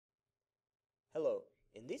Hello,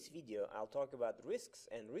 in this video I'll talk about risks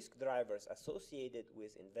and risk drivers associated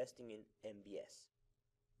with investing in MBS.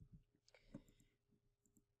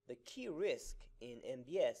 The key risk in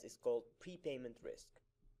MBS is called prepayment risk.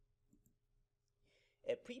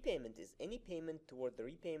 A prepayment is any payment toward the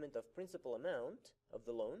repayment of principal amount of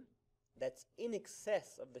the loan that's in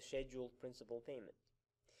excess of the scheduled principal payment.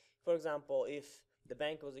 For example, if the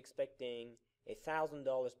bank was expecting $1,000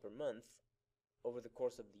 per month over the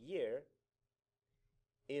course of the year,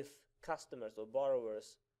 if customers or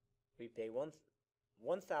borrowers repay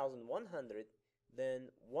 $1,100,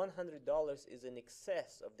 then $100 is in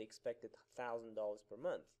excess of the expected $1,000 per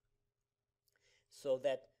month. So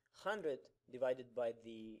that 100 divided by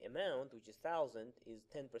the amount, which is 1,000, is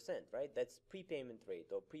 10%, right? That's prepayment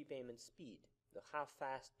rate or prepayment speed, how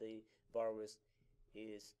fast the borrower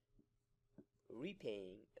is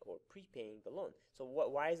repaying or prepaying the loan. So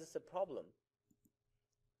why is this a problem?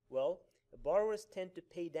 Well, borrowers tend to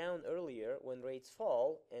pay down earlier when rates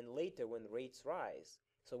fall and later when rates rise.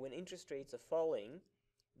 So when interest rates are falling,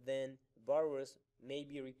 then borrowers may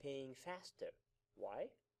be repaying faster. Why?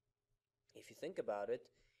 If you think about it,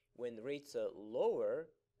 when rates are lower,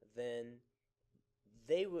 then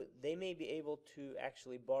they may be able to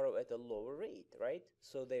actually borrow at a lower rate, right?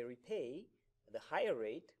 So they repay the higher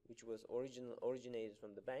rate, which was originated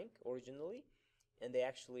from the bank originally, and they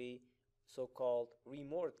actually so-called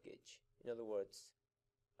remortgage. In other words,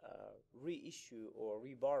 reissue or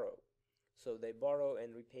reborrow. So they borrow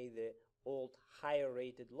and repay the old higher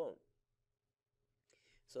rated loan.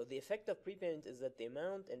 So the effect of prepayment is that the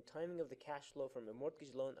amount and timing of the cash flow from a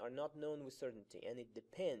mortgage loan are not known with certainty, and it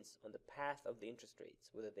depends on the path of the interest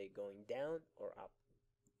rates, whether they're going down or up.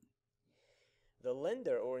 The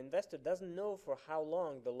lender or investor doesn't know for how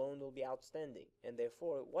long the loan will be outstanding, and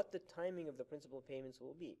therefore what the timing of the principal payments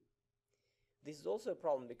will be. This is also a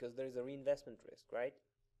problem because there is a reinvestment risk, right?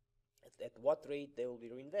 At what rate they will be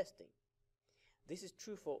reinvesting. This is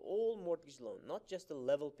true for all mortgage loans, not just the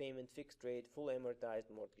level payment, fixed rate, full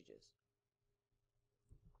amortized mortgages.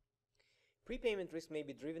 Prepayment risk may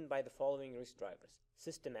be driven by the following risk drivers: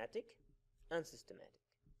 systematic, unsystematic.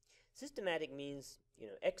 Systematic means,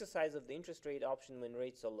 exercise of the interest rate option when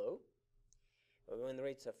rates are low, or when the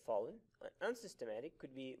rates have fallen. Unsystematic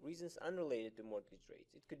could be reasons unrelated to mortgage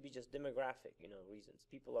rates. It could be just demographic, reasons.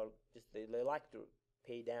 People are just, they like to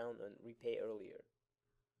pay down and repay earlier.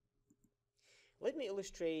 Let me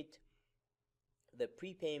illustrate the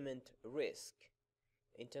prepayment risk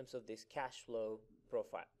in terms of this cash flow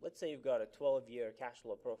profile. Let's say you've got a 12-year cash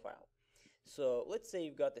flow profile. So let's say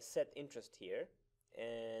you've got the set interest here,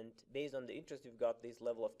 and based on the interest, you've got this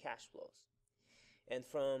level of cash flows. And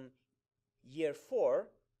from year 4,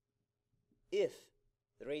 if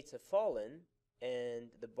the rates have fallen and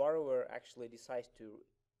the borrower actually decides to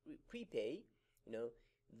prepay,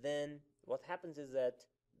 then what happens is that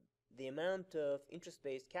the amount of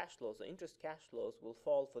interest-based cash flows, or interest cash flows, will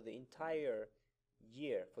fall for the entire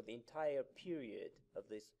year, for the entire period of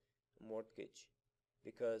this mortgage,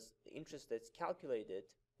 because the interest that's calculated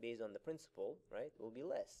based on the principal, right, will be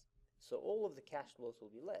less. So all of the cash flows will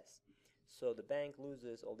be less. So the bank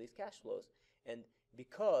loses all these cash flows, and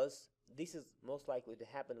because this is most likely to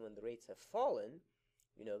happen when the rates have fallen,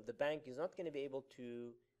 the bank is not going to be able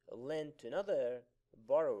to lend to another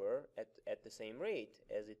borrower at the same rate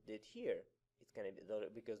as it did here. It's going to be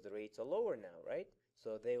because the rates are lower now, right?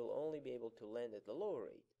 So they will only be able to lend at the lower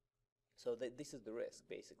rate. So this is the risk,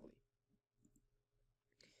 basically.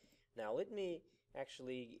 Now let me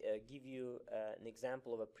actually give you an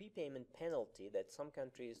example of a prepayment penalty that some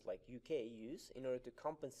countries like UK use in order to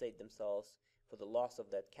compensate themselves for the loss of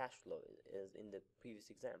that cash flow, as in the previous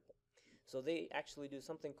example. So they actually do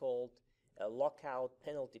something called a lockout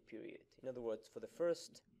penalty period. In other words, for the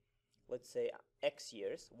first, let's say, X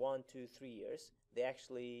years, 1, 2, 3 years, they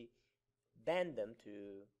actually ban them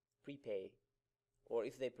to prepay. Or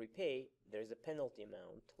if they prepay, there is a penalty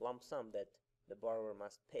amount, lump sum, that the borrower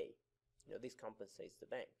must pay. This compensates the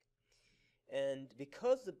bank. And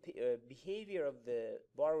because the behavior of the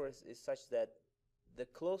borrowers is such that the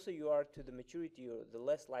closer you are to the maturity, or the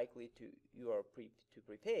less likely you are to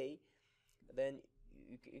prepay, then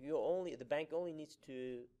the bank only needs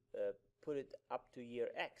to put it up to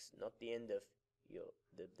year X, not the end of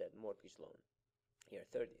that mortgage loan, year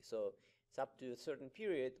 30. So it's up to a certain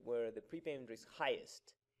period where the prepayment risk is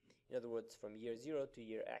highest. In other words, from year 0 to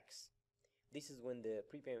year X. This is when the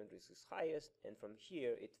prepayment risk is highest, and from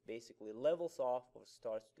here it basically levels off or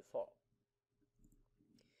starts to fall.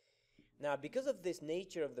 Now, because of this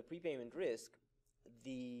nature of the prepayment risk,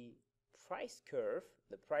 the price curve,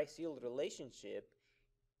 the price-yield relationship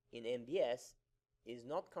in MBS is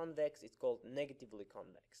not convex, it's called negatively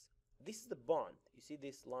convex. This is the bond. You see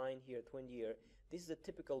this line here, 20-year. This is a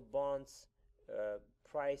typical bond's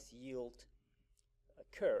price yield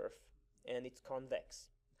curve, and it's convex.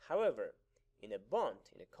 However, in a bond,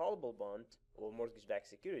 in a callable bond or mortgage-backed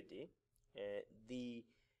security, the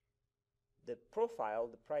profile,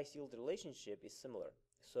 the price yield relationship is similar.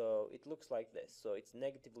 So it looks like this. So it's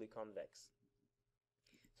negatively convex.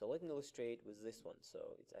 So let me illustrate with this one. So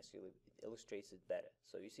it illustrates it better.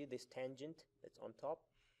 So you see this tangent that's on top.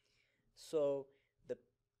 So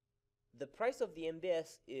the price of the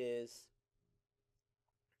MBS is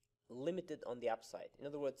limited on the upside. In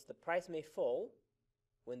other words, the price may fall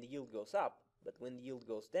when the yield goes up, but when the yield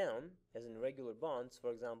goes down, as in regular bonds,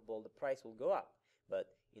 for example, the price will go up. But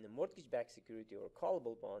in a mortgage-backed security or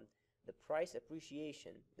callable bond, the price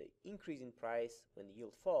appreciation, the increase in price when the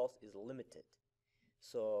yield falls, is limited.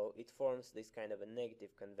 So it forms this kind of a negative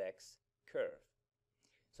convex curve.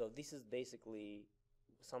 So this is basically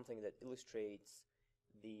something that illustrates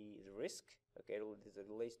the risk, okay, as it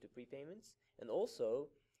relates to prepayments, and also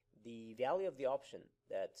the value of the option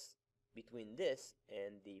that's between this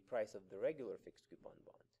and the price of the regular fixed coupon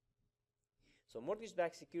bond. So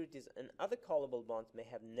mortgage-backed securities and other callable bonds may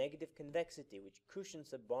have negative convexity, which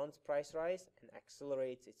cushions a bond's price rise and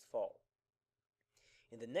accelerates its fall.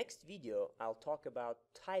 In the next video, I'll talk about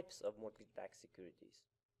types of mortgage-backed securities.